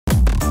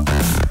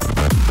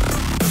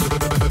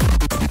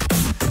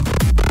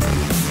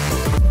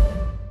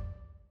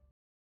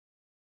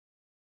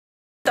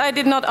I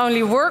did not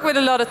only work with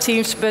a lot of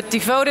teams, but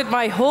devoted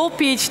my whole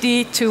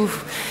PhD to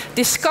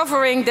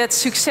discovering that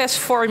success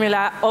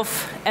formula of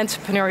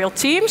entrepreneurial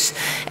teams.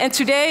 And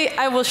today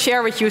I will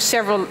share with you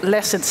several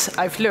lessons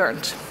I've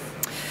learned.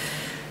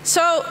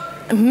 So,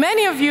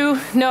 many of you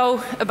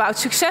know about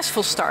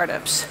successful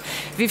startups.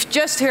 We've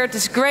just heard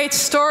this great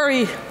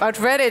story about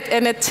Reddit,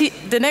 and at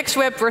the Next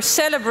Web we're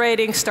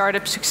celebrating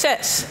startup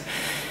success.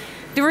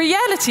 The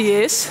reality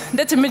is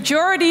that the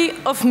majority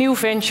of new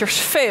ventures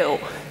fail.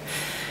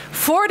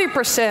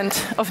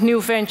 40% of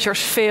new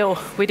ventures fail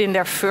within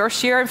their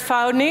first year in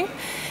founding,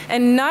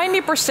 and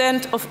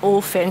 90% of all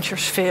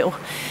ventures fail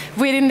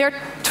within their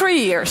 3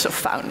 years of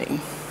founding.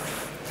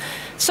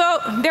 So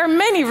there are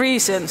many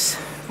reasons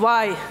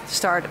why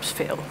startups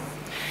fail.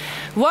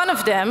 One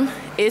of them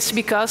is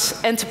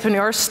because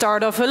entrepreneurs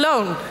start off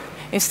alone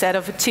instead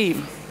of a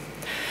team.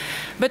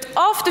 But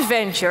of the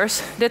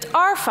ventures that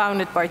are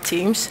founded by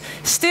teams,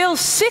 still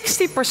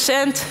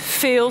 60%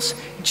 fails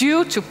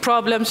due to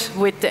problems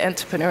with the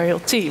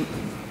entrepreneurial team.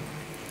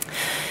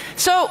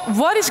 So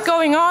what is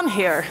going on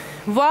here?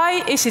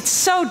 Why is it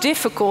so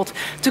difficult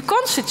to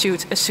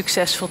constitute a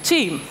successful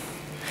team?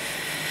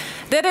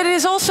 That it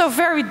is also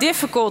very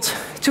difficult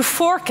to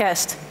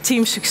forecast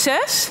team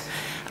success,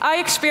 I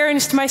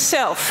experienced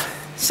myself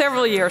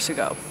several years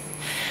ago,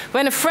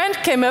 when a friend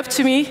came up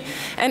to me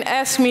and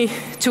asked me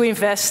to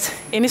invest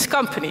in his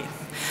company.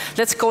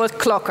 Let's call it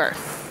Clocker.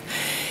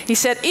 He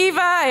said,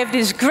 Eva, I have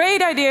this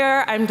great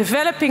idea. I'm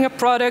developing a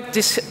product.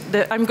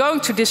 I'm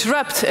going to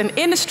disrupt an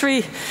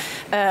industry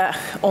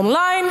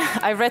online.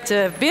 I read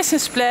the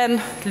business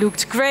plan,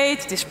 looked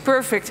great, this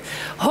perfect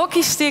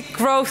hockey stick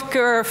growth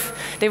curve.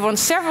 They won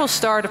several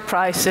startup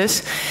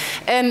prizes.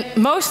 And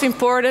most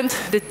important,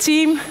 the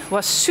team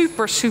was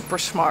super, super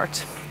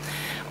smart.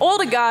 All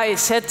the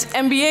guys had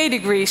MBA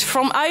degrees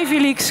from Ivy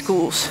League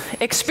schools,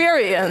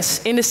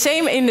 experience in the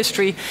same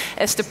industry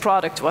as the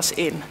product was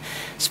in.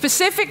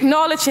 Specific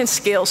knowledge and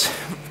skills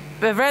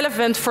were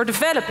relevant for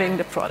developing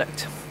the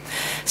product.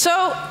 So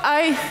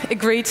I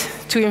agreed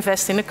to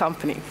invest in the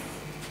company.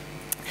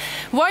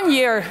 1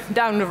 year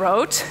down the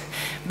road,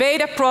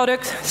 beta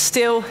product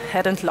still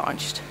hadn't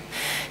launched.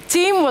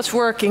 Team was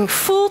working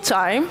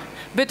full-time,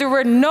 but they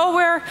were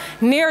nowhere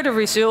near the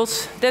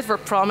results that were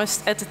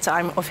promised at the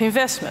time of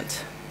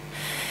investment.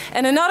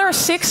 And another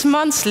 6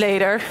 months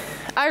later,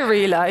 I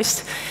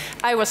realized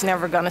I was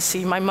never going to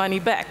see my money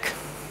back.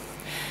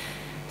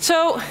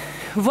 So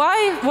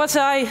why was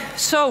I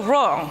so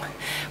wrong?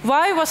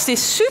 Why was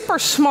this super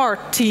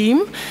smart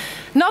team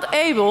not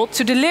able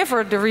to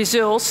deliver the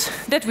results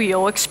that we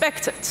all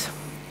expected?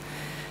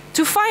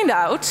 To find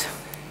out,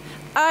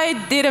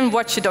 I didn't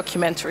watch a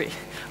documentary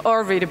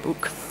or read a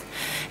book.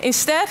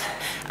 Instead,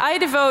 I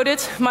devoted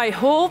my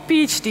whole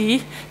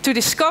PhD to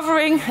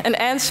discovering an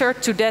answer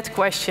to that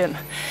question.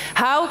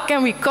 How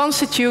can we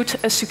constitute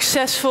a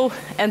successful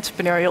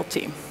entrepreneurial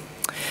team?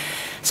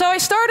 So I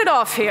started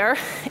off here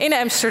in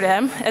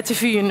Amsterdam at the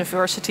VU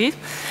University.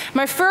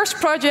 My first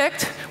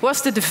project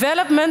was the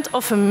development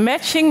of a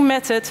matching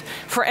method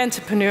for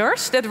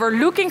entrepreneurs that were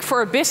looking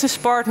for a business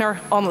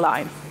partner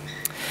online.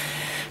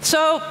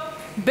 So,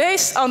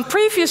 based on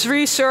previous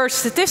research,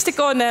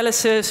 statistical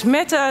analysis,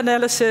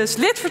 meta-analysis,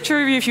 literature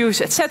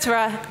reviews,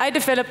 etc., I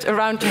developed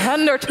around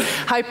 100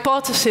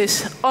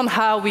 hypotheses on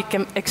how we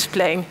can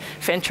explain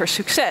venture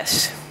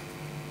success.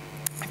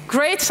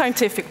 Great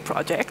scientific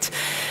project.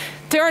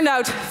 Turned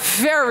out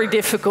very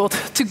difficult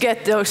to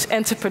get those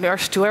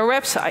entrepreneurs to our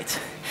website.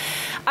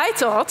 I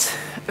thought,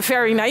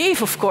 very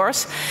naive of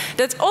course,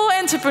 that all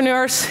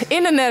entrepreneurs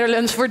in the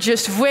Netherlands were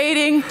just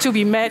waiting to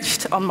be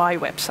matched on my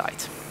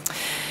website.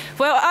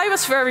 Well, I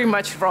was very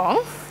much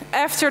wrong.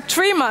 After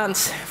 3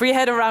 months, we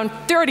had around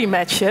 30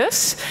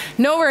 matches,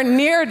 nowhere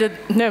near the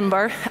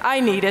number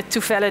I needed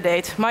to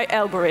validate my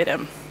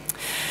algorithm.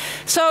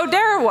 So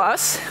there I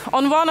was,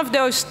 on one of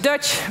those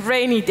Dutch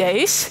rainy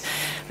days,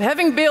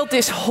 having built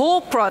this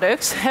whole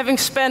product, having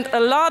spent a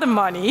lot of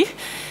money,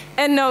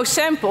 and no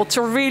sample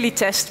to really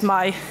test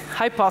my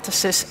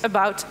hypothesis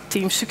about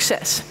team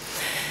success.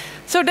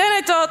 So then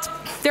I thought,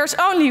 there's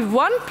only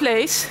one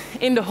place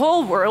in the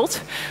whole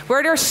world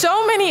where there's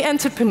so many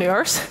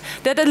entrepreneurs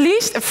that at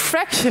least a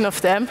fraction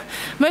of them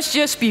must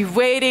just be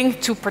waiting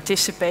to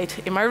participate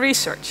in my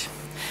research.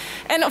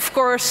 And of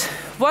course,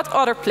 what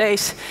other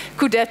place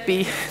could that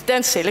be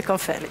than Silicon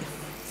Valley?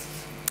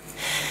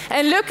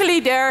 And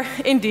luckily there,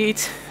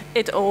 indeed,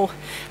 it all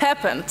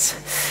happened.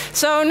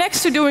 So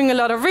next to doing a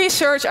lot of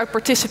research, I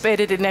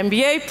participated in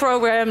MBA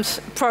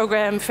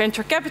program,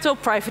 venture capital,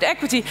 private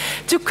equity,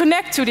 to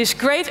connect to these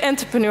great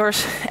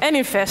entrepreneurs and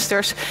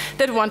investors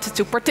that wanted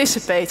to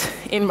participate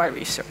in my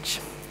research.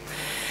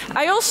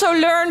 I also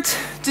learned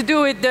to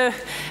do it the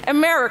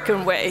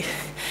American way,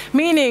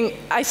 meaning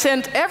I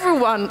sent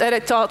everyone that I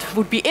thought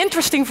would be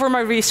interesting for my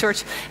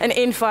research an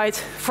invite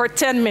for a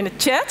 10-minute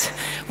chat.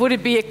 Would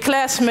it be a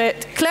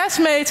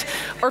classmate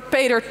or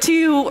Peter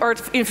Thiel or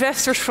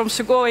investors from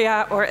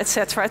Sequoia or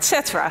etc.,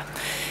 etc.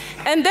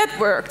 And that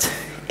worked.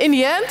 in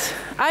the end,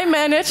 I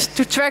managed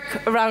to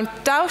track around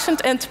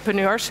 1,000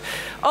 entrepreneurs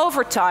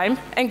over time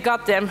and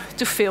got them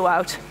to fill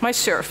out my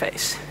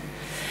surveys.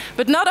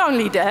 But not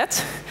only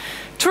that,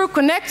 through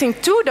connecting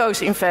to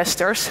those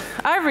investors,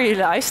 I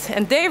realized,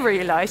 and they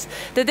realized,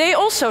 that they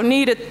also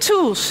needed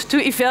tools to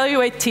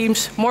evaluate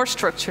teams more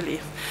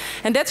structurally.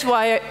 And that's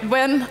why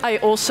when I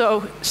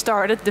also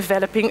started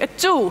developing a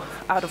tool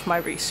out of my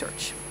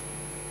research.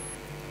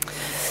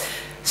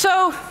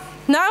 So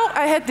now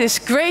I had this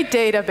great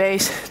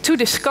database to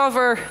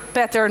discover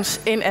patterns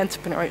in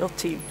entrepreneurial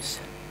teams.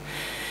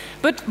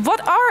 But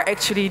what are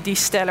actually these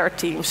stellar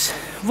teams?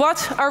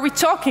 What are we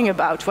talking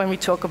about when we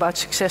talk about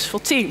successful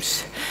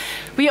teams?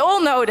 We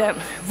all know them.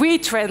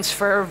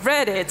 WeTransfer,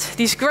 Reddit,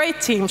 these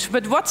great teams,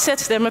 but what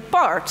sets them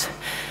apart?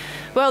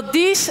 Well,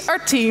 these are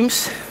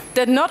teams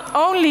that not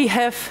only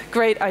have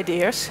great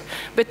ideas,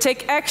 but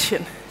take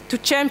action to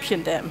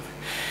champion them.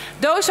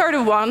 Those are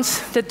the ones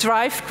that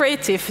drive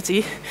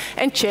creativity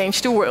and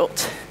change the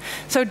world.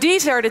 So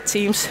these are the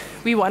teams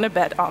we want to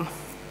bet on.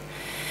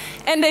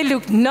 And they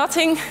look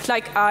nothing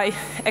like I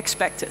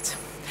expected.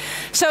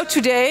 So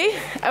today,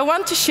 I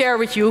want to share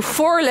with you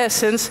 4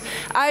 lessons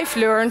I've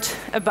learned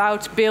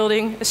about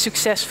building a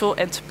successful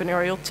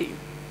entrepreneurial team.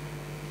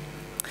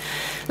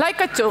 Like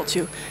I told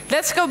you,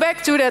 let's go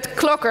back to that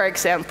Clocker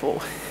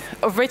example,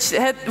 of which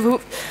had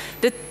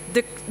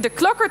the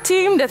Clocker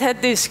team that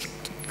had this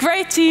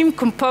great team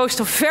composed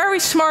of very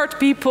smart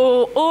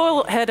people,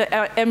 all had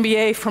an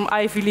MBA from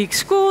Ivy League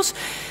schools.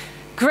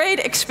 Great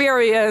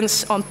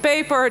experience on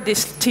paper,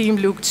 this team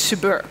looked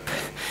superb.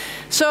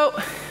 So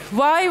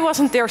why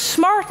wasn't their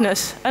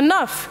smartness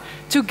enough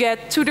to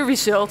get to the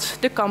results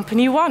the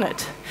company wanted?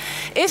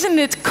 Isn't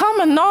it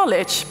common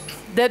knowledge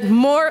that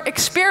more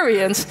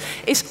experience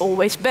is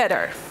always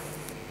better?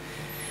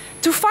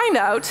 To find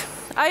out,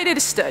 I did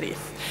a study.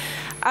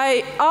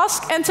 I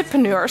asked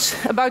entrepreneurs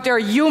about their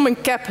human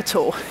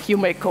capital, you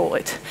may call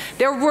it,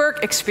 their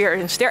work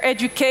experience, their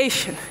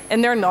education,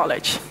 and their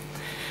knowledge.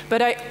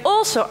 But I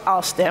also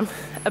asked them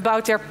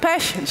about their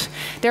passions,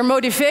 their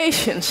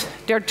motivations,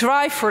 their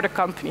drive for the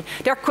company,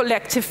 their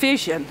collective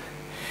vision.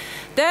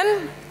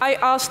 Then I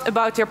asked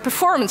about their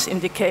performance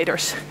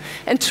indicators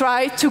and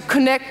tried to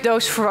connect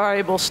those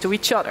variables to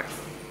each other.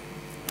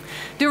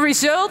 The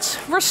results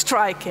were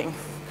striking.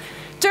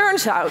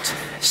 Turns out,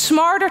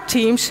 smarter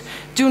teams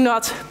do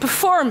not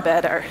perform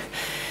better.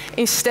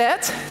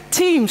 Instead,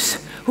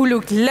 teams who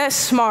looked less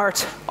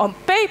smart on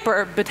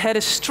paper but had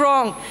a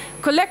strong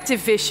collective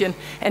vision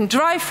and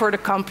drive for the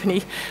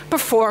company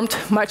performed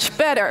much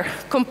better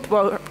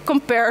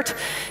compared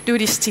to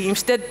these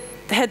teams that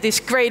had this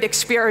great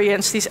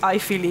experience, this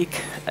Ivy League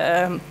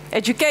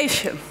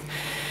education.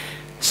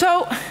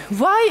 So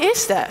why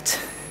is that?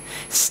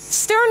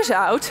 It turns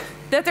out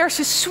that there's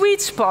a sweet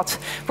spot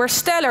where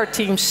stellar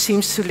teams seem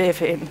to live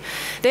in.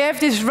 They have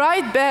this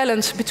right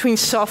balance between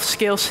soft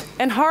skills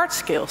and hard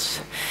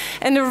skills.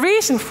 And the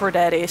reason for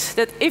that is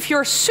that if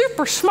you're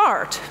super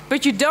smart,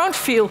 but you don't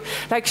feel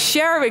like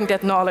sharing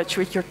that knowledge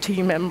with your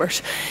team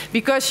members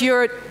because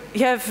you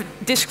have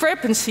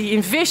discrepancy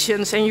in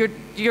visions and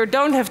you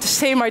don't have the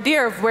same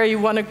idea of where you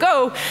want to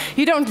go,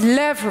 you don't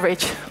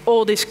leverage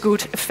all these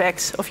good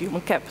effects of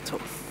human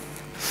capital.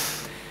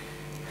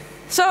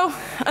 So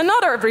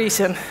another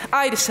reason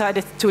I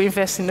decided to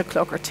invest in the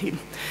Clocker team.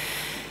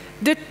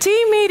 The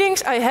team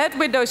meetings I had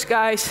with those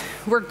guys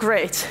were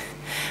great.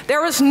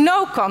 There was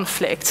no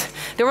conflict.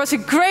 There was a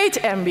great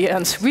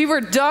ambience. We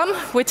were done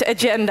with the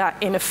agenda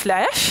in a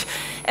flash,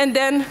 and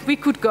then we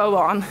could go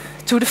on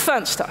to the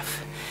fun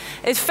stuff.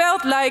 It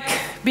felt like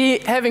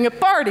having a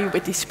party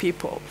with these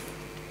people.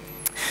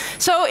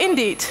 So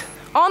indeed,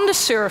 on the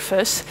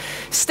surface,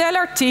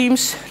 stellar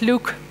teams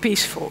look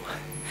peaceful.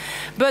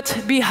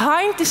 But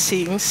behind the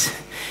scenes,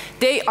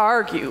 they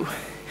argue,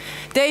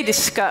 they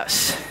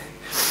discuss.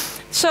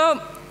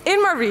 So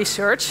in my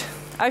research,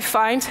 I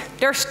find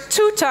there's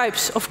 2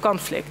 types of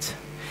conflict.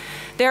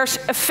 There's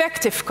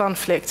affective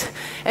conflict,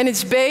 and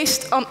it's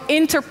based on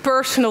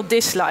interpersonal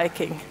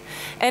disliking,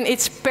 and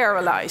it's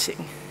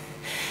paralyzing.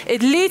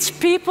 It leads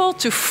people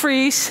to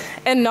freeze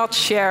and not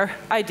share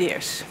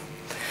ideas.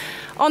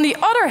 On the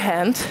other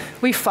hand,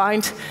 we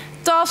find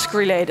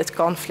task-related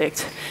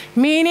conflict,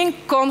 meaning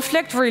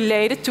conflict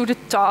related to the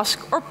task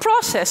or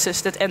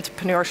processes that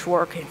entrepreneurs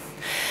work in.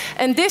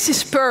 And this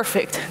is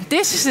perfect.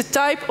 This is the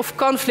type of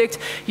conflict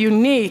you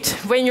need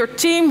when your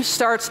team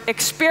starts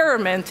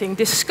experimenting,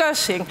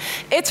 discussing,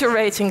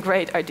 iterating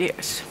great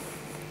ideas.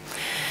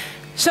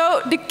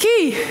 So the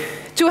key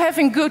to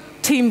having good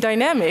team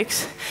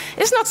dynamics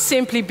is not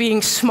simply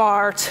being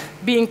smart,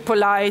 being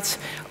polite,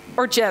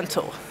 or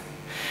gentle.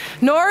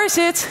 Nor is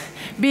it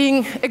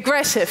being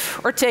aggressive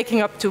or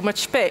taking up too much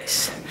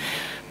space.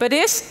 But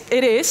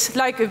it is,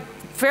 like a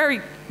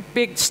very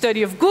big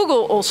study of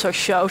Google also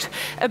showed,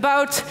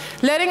 about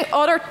letting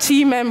other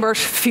team members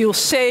feel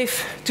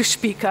safe to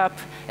speak up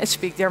and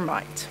speak their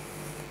mind.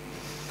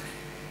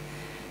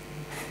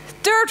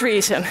 Third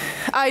reason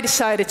I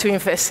decided to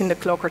invest in the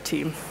Clocker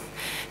team.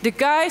 The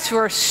guys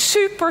were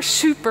super,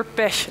 super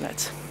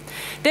passionate.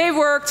 They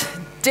worked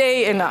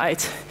day and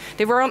night.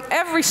 They were on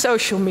every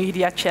social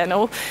media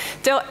channel,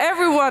 tell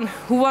everyone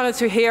who wanted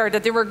to hear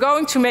that they were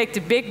going to make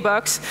the big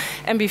bucks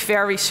and be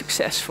very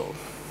successful.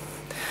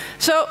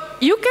 So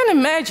you can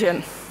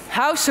imagine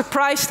how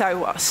surprised I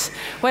was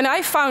when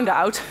I found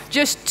out,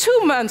 just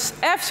 2 months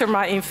after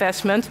my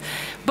investment,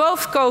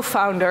 both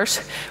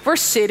co-founders were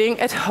sitting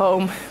at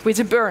home with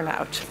a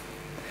burnout.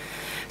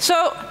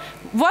 So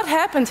what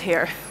happened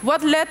here?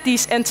 What led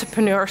these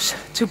entrepreneurs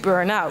to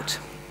burn out?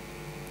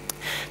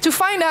 To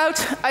find out,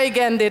 I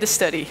again did a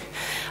study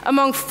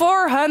among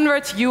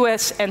 400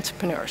 US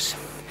entrepreneurs.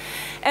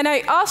 And I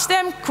asked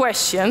them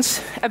questions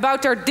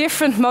about their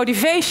different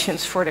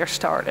motivations for their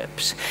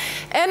startups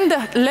and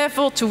the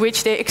level to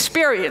which they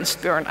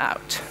experienced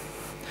burnout.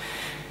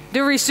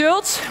 The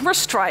results were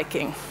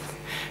striking.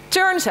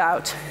 Turns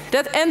out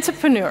that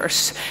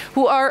entrepreneurs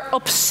who are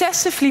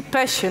obsessively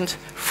passionate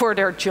for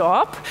their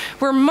job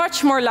were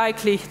much more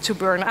likely to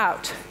burn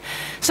out.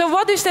 So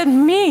what does that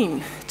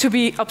mean, to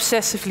be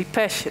obsessively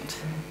passionate?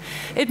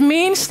 It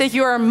means that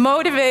you are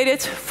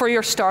motivated for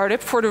your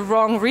startup for the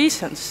wrong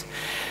reasons.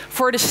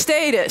 For the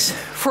status,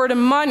 for the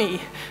money,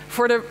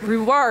 for the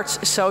rewards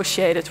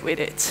associated with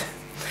it.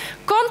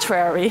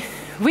 Contrary,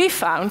 we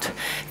found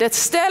that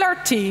stellar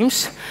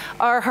teams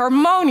are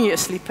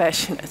harmoniously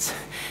passionate.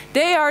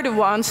 They are the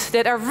ones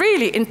that are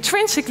really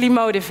intrinsically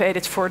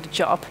motivated for the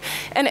job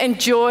and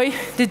enjoy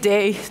the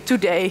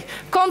day-to-day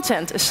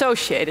content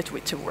associated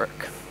with the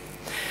work.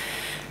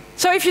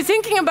 So if you're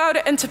thinking about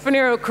an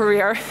entrepreneurial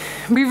career,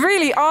 be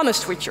really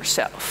honest with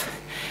yourself.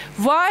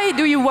 Why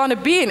do you want to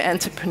be an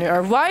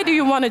entrepreneur? Why do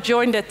you want to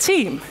join that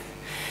team?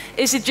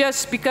 Is it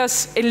just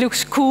because it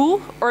looks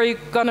cool, or you're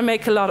gonna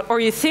make a lot, or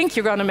you think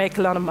you're going to make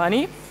a lot of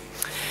money?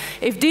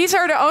 If these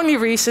are the only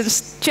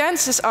reasons,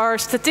 chances are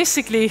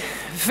statistically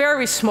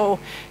very small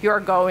you're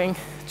going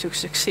to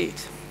succeed.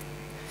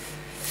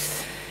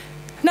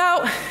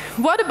 Now,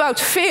 what about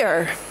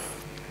fear?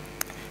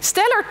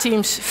 Stellar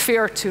teams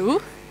fear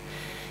too.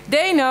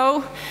 They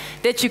know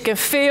that you can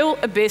fail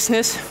a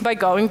business by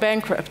going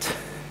bankrupt.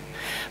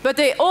 But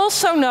they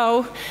also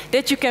know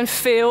that you can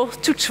fail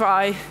to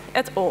try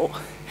at all.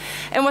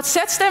 And what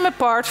sets them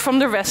apart from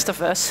the rest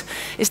of us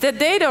is that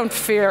they don't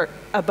fear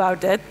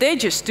about that, they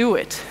just do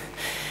it.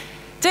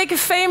 Take a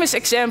famous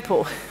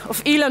example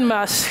of Elon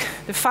Musk,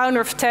 the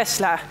founder of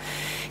Tesla.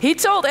 He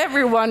told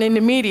everyone in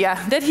the media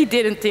that he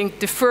didn't think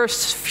the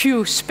first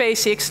few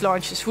SpaceX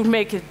launches would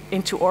make it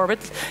into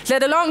orbit,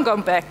 let alone go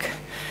back.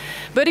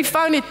 But he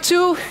found it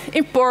too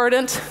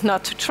important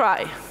not to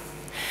try.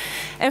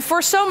 And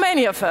for so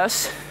many of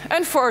us,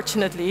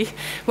 unfortunately,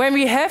 when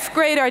we have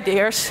great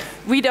ideas,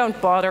 we don't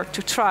bother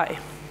to try.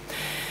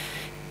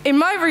 In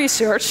my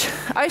research,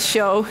 I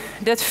show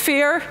that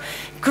fear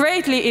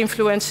greatly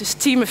influences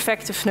team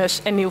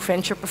effectiveness and new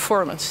venture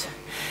performance,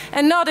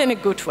 and not in a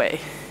good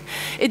way.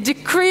 It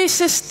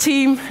decreases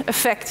team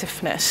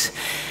effectiveness.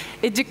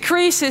 It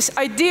decreases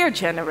idea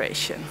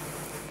generation.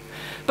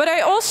 But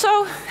I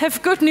also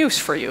have good news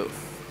for you.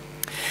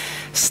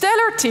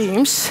 Stellar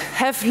teams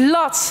have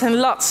lots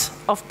and lots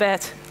of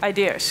bad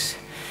ideas.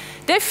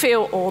 They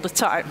fail all the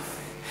time.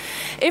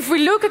 If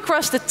we look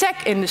across the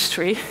tech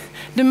industry,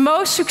 the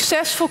most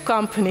successful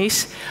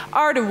companies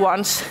are the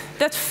ones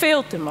that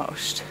failed the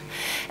most.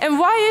 And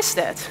why is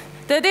that?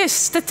 That is,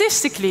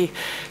 statistically,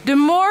 the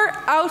more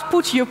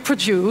output you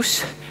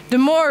produce, the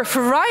more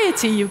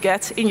variety you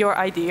get in your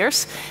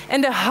ideas,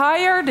 and the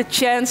higher the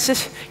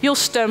chances you'll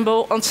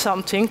stumble on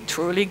something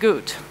truly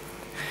good.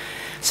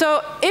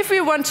 So if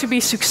we want to be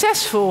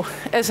successful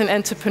as an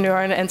entrepreneur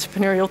and an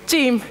entrepreneurial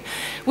team,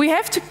 we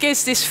have to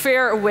kiss this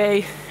fear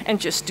away and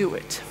just do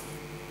it.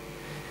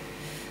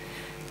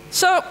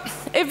 So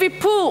if we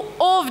pull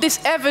all of this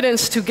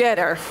evidence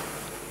together,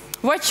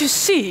 what you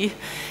see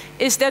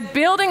is that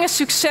building a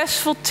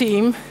successful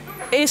team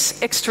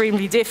is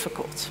extremely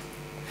difficult.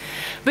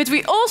 But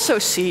we also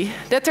see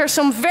that there are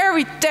some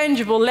very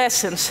tangible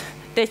lessons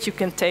that you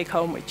can take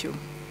home with you.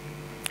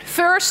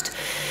 First,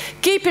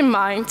 keep in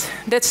mind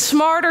that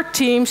smarter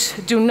teams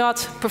do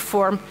not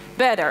perform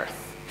better.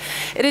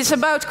 It is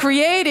about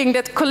creating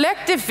that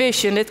collective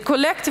vision, that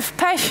collective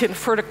passion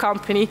for the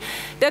company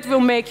that will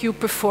make you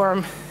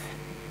perform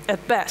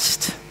at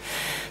best.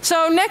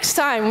 So next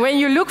time when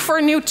you look for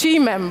a new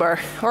team member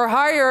or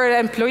hire an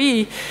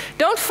employee,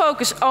 don't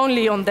focus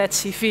only on that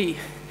CV.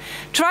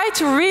 Try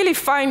to really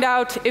find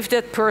out if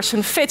that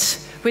person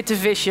fits with the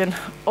vision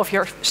of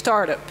your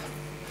startup.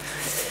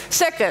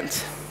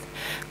 Second,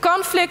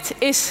 conflict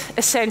is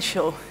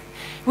essential.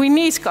 We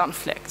need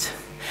conflict.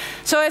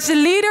 So as a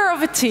leader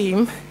of a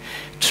team,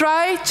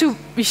 try to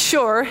be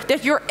sure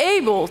that you're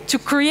able to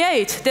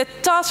create that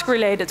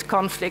task-related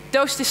conflict,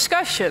 those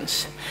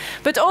discussions.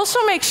 But also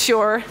make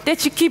sure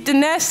that you keep the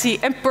nasty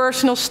and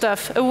personal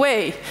stuff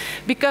away,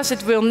 because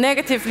it will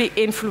negatively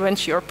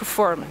influence your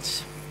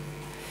performance.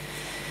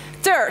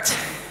 Third,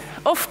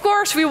 of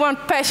course we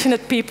want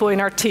passionate people in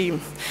our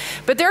team.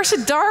 But there's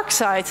a dark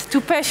side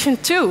to passion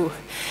too.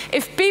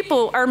 If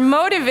people are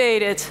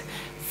motivated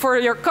for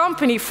your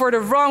company for the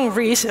wrong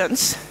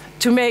reasons,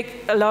 to make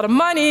a lot of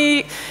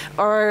money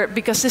or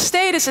because the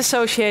state is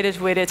associated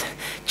with it,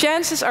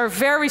 chances are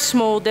very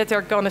small that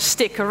they're going to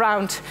stick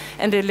around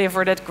and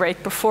deliver that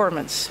great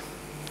performance.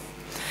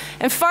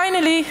 And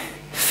finally,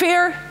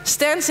 fear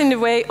stands in the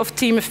way of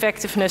team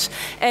effectiveness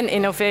and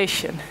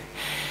innovation.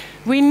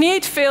 We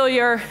need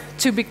failure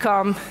to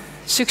become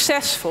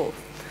successful.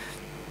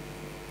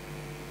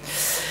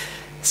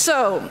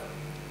 So,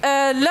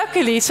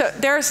 luckily,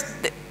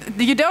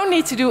 you don't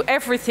need to do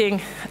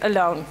everything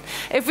alone.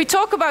 If we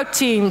talk about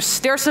teams,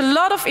 there's a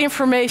lot of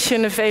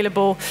information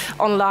available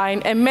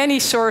online and many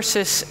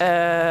sources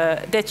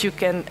that you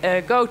can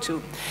go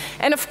to.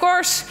 And of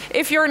course,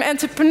 if you're an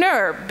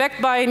entrepreneur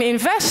backed by an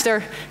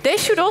investor, they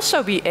should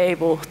also be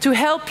able to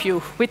help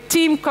you with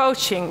team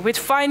coaching, with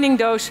finding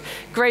those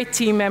great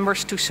team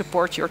members to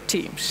support your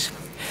teams.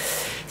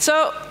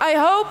 So I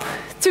hope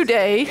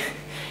today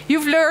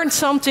you've learned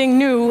something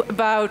new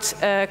about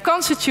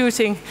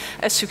constituting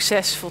a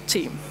successful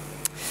team.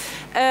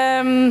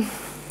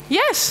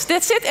 Yes,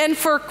 that's it. And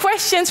for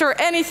questions or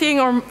anything,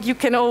 or you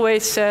can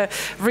always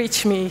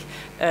reach me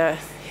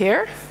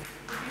here.